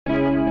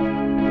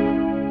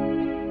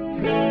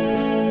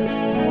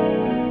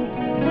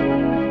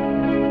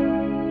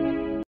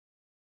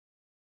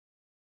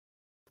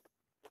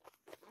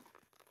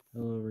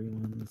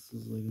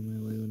this is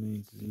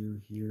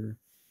LegoMyLego90 here,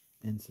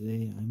 and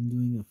today I'm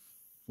doing a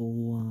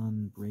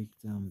full-on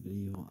breakdown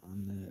video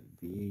on that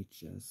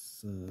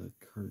VHS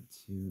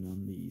cartoon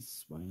on the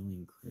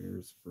Smiling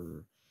Critters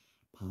for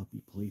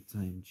Poppy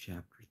Playtime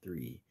Chapter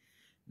 3.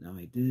 Now,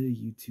 I did a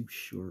YouTube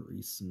short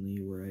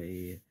recently where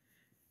I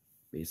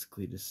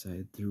basically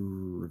decided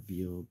to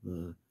reveal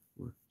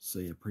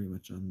pretty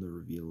much on the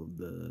reveal of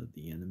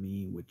the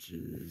enemy, which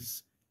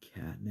is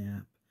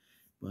Catnap.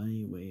 But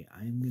anyway,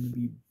 I'm gonna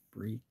be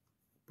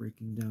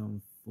breaking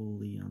down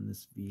fully on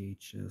this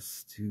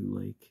VHS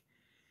to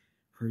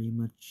pretty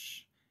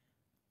much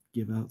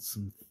give out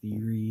some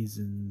theories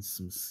and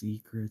some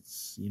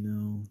secrets, you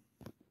know.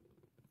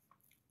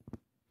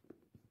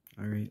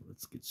 Alright,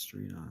 let's get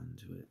straight on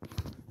to it.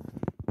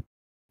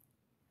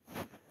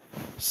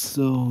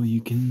 So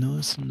you can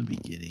notice in the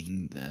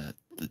beginning that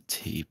the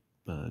tape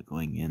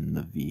going in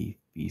the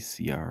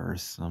VCR or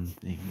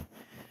something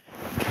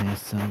kind of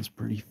sounds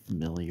pretty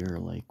familiar,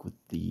 like with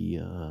the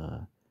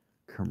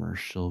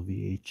commercial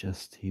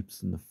VHS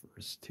tapes in the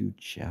first two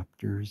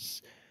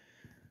chapters.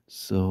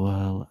 So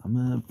I'm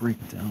gonna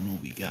break down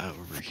what we got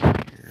over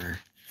here.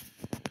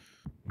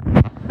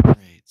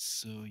 Alright,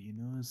 so you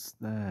notice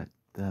that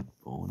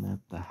bone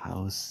at the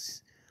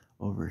house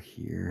over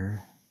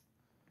here,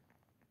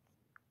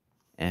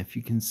 and if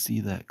you can see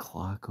that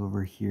clock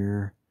over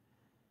here.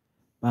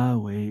 By the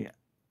way,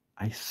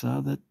 I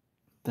saw that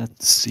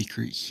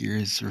secret here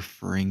is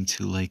referring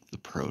to like the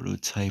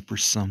prototype or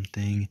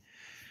something,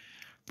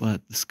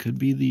 but this could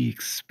be the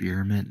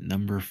experiment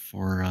number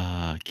for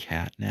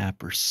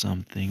Catnap or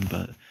something.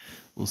 But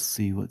we'll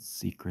see what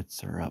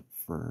secrets are up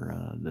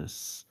for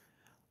this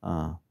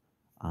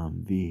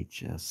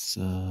VHS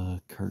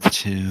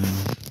cartoon.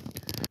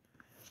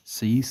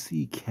 So you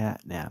see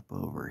Catnap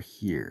over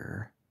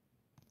here,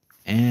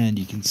 and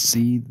you can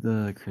see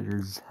the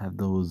critters have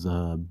those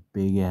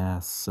big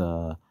ass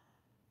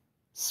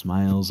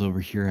smiles over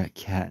here at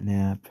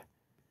Catnap,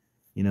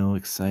 you know,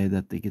 excited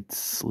that they get to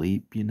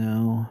sleep, you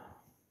know.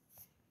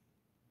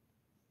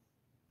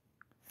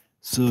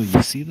 So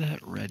you see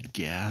that red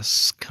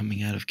gas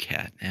coming out of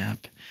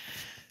Catnap.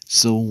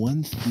 So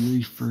one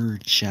theory for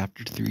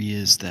chapter 3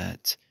 is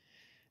that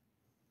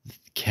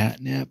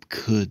Catnap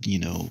could, you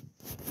know,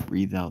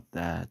 breathe out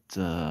that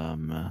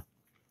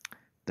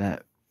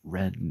that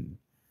red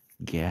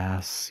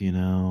gas, you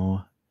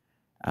know,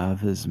 out of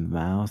his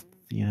mouth,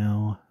 you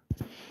know.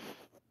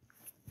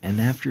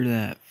 And after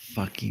that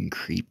fucking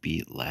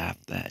creepy laugh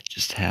that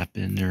just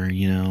happened, or,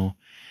 you know,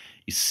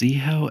 you see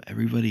how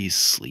everybody's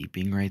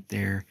sleeping right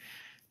there?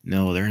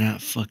 No, they're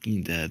not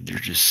fucking dead, they're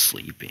just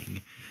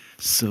sleeping.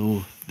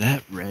 So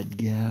that red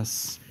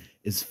gas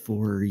is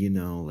for, you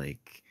know,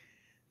 like,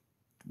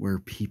 where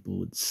people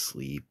would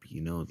sleep,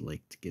 you know,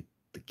 like to get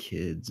the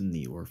kids and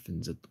the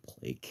orphans at the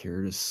play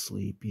care to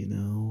sleep, you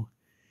know.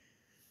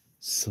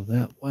 So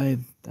that's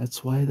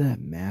why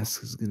that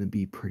mask is gonna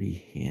be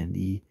pretty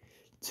handy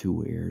to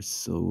wear,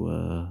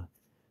 so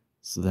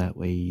that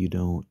way you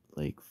don't,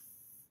 like,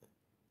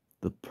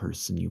 the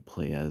person you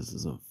play as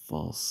doesn't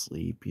fall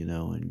asleep, you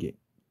know, and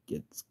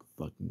gets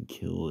fucking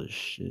killed as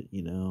shit,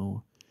 you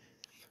know.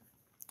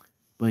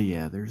 But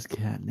yeah, there's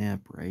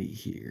Catnap right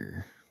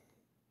here.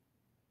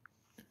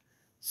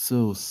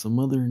 So some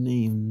other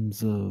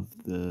names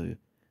of the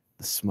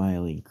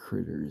smiling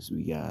critters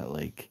we got,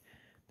 like,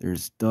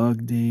 there's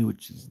Dog Day,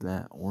 which is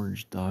that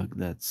orange dog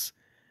that's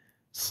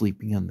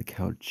sleeping on the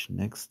couch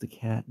next to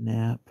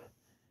Catnap.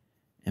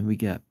 And we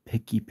got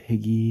Picky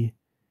Piggy,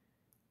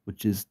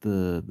 which is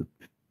the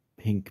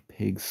pink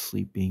pig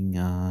sleeping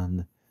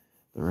on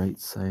the right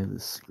side of the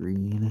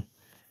screen.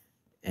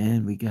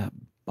 And we got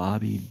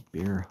Bobby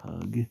Bear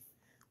Hug,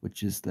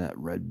 which is that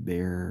red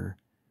bear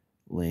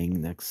laying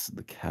next to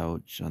the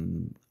couch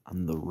on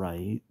the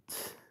right.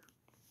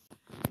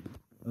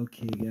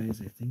 Okay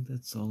guys, I think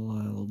that's all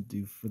I'll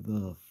do for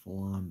the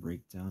full-on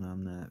breakdown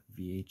on that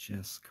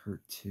VHS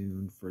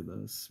cartoon for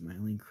the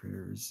Smiling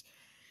Critters.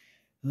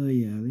 Oh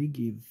yeah, they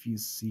gave a few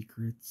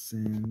secrets,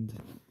 and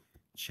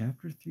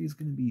chapter 3 is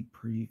going to be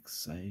pretty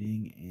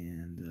exciting,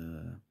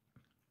 and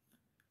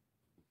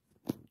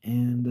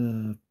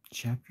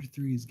chapter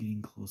 3 is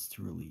getting close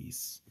to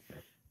release.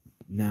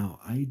 Now,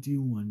 I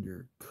do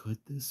wonder, could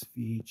this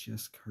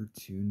VHS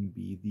cartoon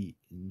be the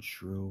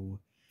intro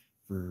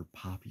for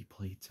Poppy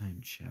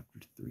Playtime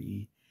Chapter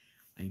 3?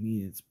 I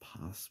mean, it's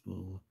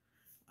possible,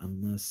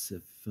 unless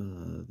if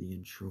the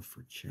intro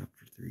for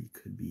Chapter 3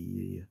 could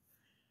be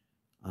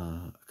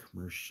a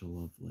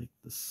commercial of, like,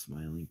 the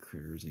Smiling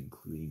Critters,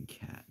 including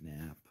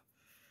Catnap.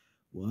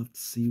 We'll have to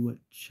see what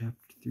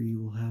Chapter 3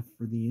 will have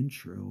for the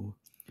intro,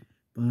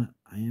 but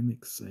I am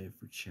excited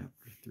for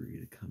Chapter 3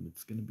 to come.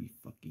 It's gonna be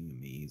fucking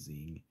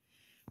amazing.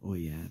 Oh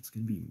yeah, it's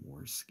gonna be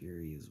more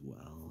scary as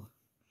well.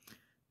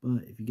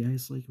 But if you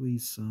guys like what you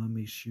saw,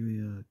 make sure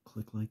you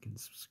click like and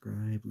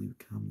subscribe, leave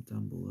a comment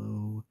down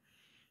below,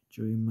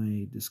 join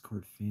my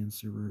Discord fan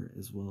server,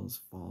 as well as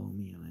follow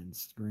me on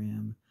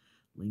Instagram.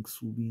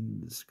 Links will be in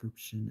the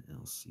description, and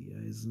I'll see you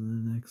guys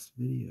in the next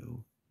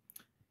video.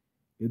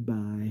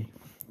 Goodbye.